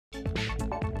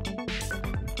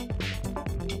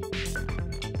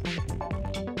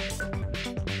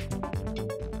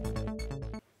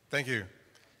Thank you.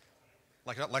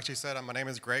 Like she said, my name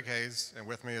is Greg Hayes, and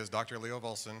with me is Dr. Leo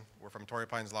Volson. We're from Torrey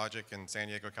Pines Logic in San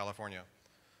Diego, California.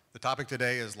 The topic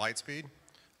today is LightSpeed.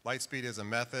 LightSpeed is a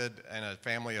method and a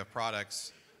family of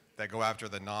products that go after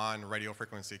the non-radio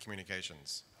frequency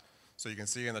communications. So you can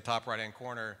see in the top right-hand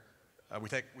corner, we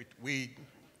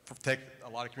take a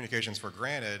lot of communications for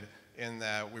granted in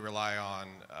that we rely on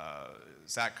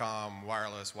SATCOM,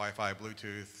 wireless, Wi-Fi,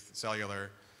 Bluetooth, cellular,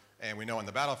 and we know in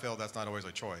the battlefield that's not always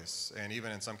a choice. And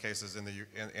even in some cases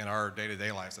in our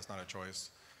day-to-day lives, that's not a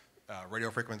choice. Radio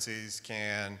frequencies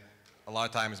can a lot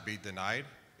of times be denied.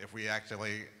 If we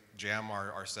actually jam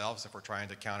ourselves, if we're trying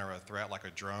to counter a threat like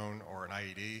a drone or an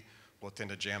IED, we'll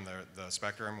tend to jam the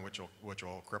spectrum, which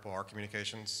will cripple our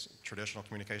communications, traditional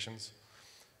communications.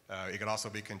 It could also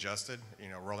be congested,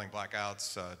 rolling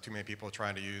blackouts, too many people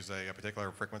trying to use a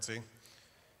particular frequency.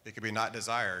 It could be not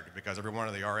desired because every one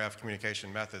of the RF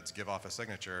communication methods give off a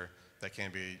signature that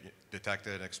can be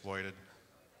detected and exploited.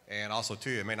 And also too,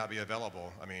 it may not be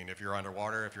available. I mean, if you're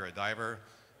underwater, if you're a diver,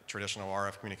 traditional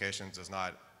RF communications is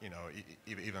not,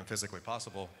 even physically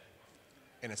possible.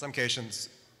 And in some cases,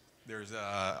 there's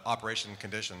operation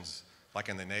conditions, like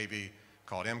in the Navy,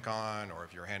 called MCON, or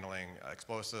if you're handling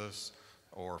explosives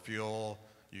or fuel,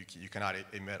 you cannot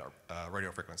emit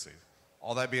radio frequency.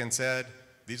 All that being said,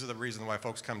 these are the reasons why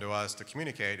folks come to us to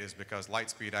communicate, is because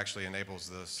LightSpeed actually enables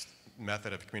this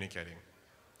method of communicating.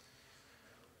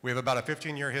 We have about a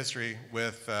 15-year history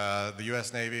with the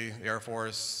US Navy, the Air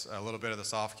Force, a little bit of the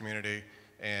SOFIC community,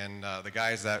 and the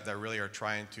guys that really are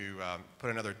trying to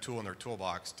put another tool in their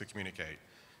toolbox to communicate.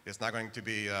 It's not going to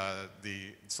be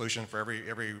the solution for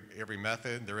every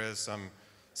method. There is some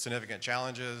significant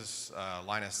challenges,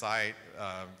 line of sight,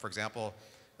 for example,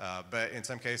 but in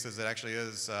some cases it actually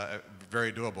is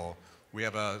very doable. We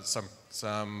have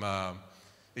some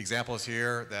examples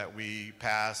here that we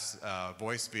pass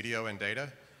voice, video, and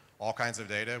data, all kinds of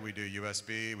data. We do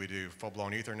USB, we do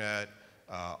full-blown Ethernet,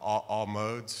 all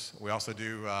modes. We also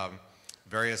do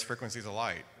various frequencies of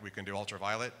light. We can do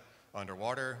ultraviolet,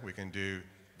 underwater, we can do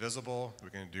visible, we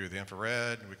can do the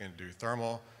infrared, we can do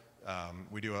thermal,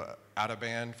 we do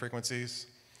out-of-band frequencies,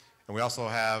 and we also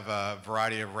have a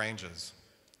variety of ranges.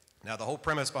 Now the whole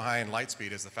premise behind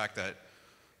LightSpeed is the fact that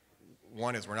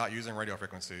one is we're not using radio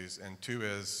frequencies, and two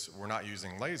is we're not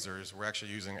using lasers, we're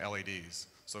actually using LEDs.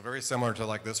 So very similar to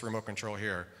like this remote control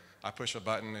here. I push a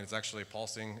button and it's actually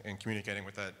pulsing and communicating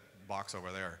with that box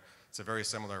over there. It's a very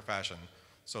similar fashion.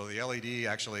 So the LED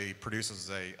actually produces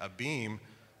a beam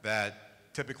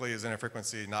that typically is in a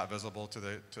frequency not visible to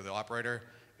the operator,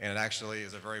 and it actually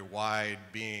is a very wide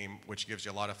beam which gives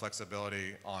you a lot of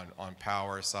flexibility on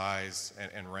power, size,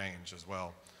 and range as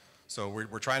well. So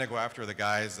we're trying to go after the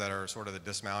guys that are sort of the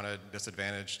dismounted,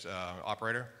 disadvantaged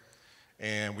operator,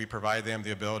 and we provide them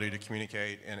the ability to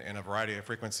communicate in a variety of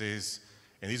frequencies,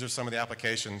 and these are some of the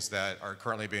applications that are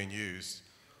currently being used.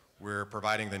 We're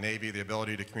providing the Navy the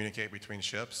ability to communicate between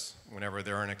ships whenever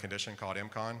they're in a condition called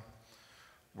MCON.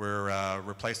 We're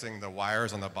replacing the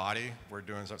wires on the body. We're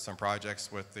doing some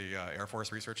projects with the Air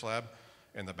Force Research Lab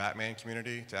in the Batman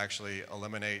community to actually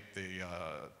eliminate the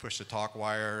push-to-talk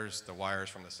wires, the wires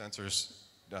from the sensors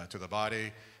to the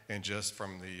body, and just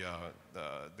from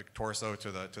the torso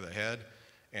to the head,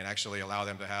 and actually allow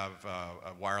them to have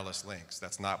wireless links.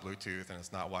 That's not Bluetooth, and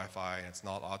it's not Wi-Fi, and it's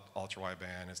not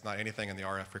ultra-wideband. It's not anything in the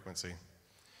RF frequency.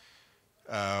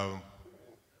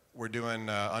 We're doing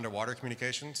underwater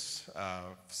communications,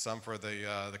 some for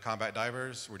the combat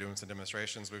divers. We're doing some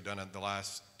demonstrations. We've done in the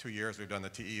last 2 years, we've done the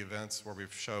TE events where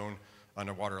we've shown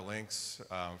underwater links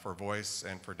for voice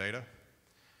and for data.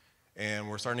 And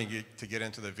we're starting to get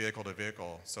into the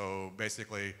vehicle-to-vehicle. So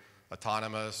basically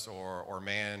autonomous or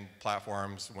manned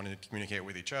platforms wanting to communicate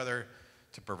with each other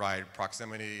to provide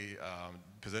proximity,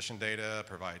 position data,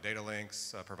 provide data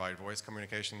links, provide voice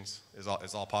communications is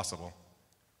all possible.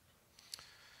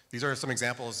 These are some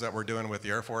examples that we're doing with the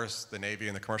Air Force, the Navy,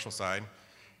 and the commercial side.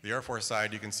 The Air Force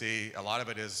side, you can see a lot of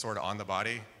it is sort of on the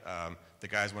body. The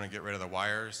guys want to get rid of the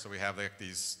wires, so we have like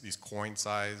these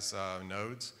coin-size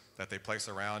nodes that they place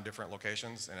around different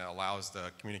locations, and it allows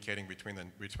the communicating between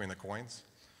the coins.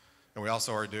 And we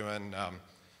also are doing,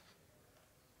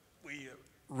 we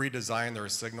redesigned their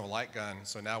signal light gun,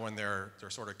 so now when they're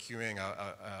sort of cueing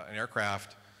an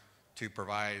aircraft to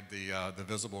provide the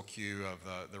visible cue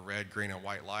of the red, green, and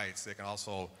white lights, they can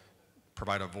also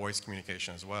provide a voice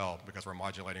communication as well, because we're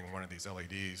modulating one of these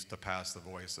LEDs to pass the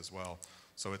voice as well.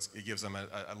 So it gives them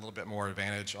a little bit more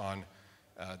advantage on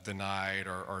denied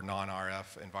or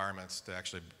non-RF environments to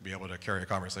actually be able to carry a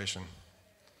conversation.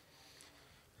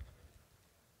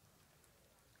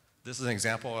 This is an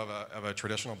example of a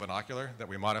traditional binocular that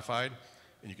we modified.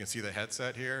 and you can see the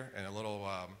headset here and a little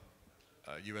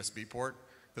USB port.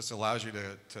 This allows you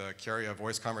to carry a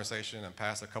voice conversation and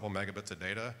pass a couple megabits of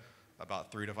data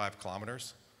about 3 to 5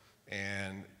 kilometers.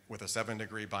 And with a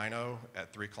 7-degree bino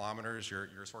at 3 kilometers, you're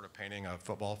sort of painting a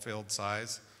football field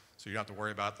size. So you don't have to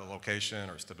worry about the location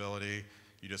or stability.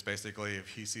 You just basically, if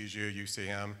he sees you, you see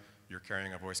him, you're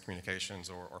carrying a voice communications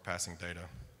or passing data.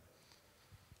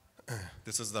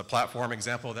 This is the platform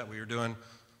example that we were doing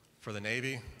for the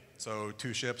Navy. So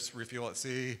 2 ships refuel at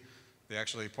sea. They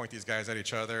actually point these guys at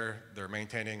each other. They're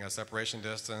maintaining a separation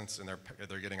distance, and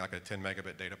they're getting like a 10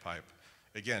 megabit data pipe.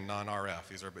 Again, non-RF.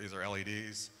 These are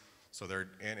LEDs. So they're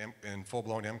in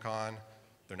full-blown MCON.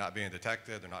 They're not being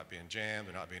detected. They're not being jammed.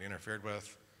 They're not being interfered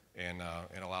with, and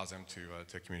it allows them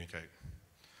to communicate.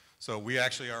 So we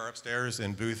actually are upstairs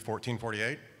in booth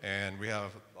 1448, and we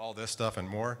have all this stuff and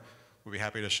more. We'll be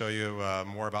happy to show you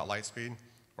more about LightSpeed,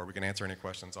 or we can answer any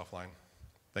questions offline.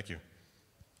 Thank you.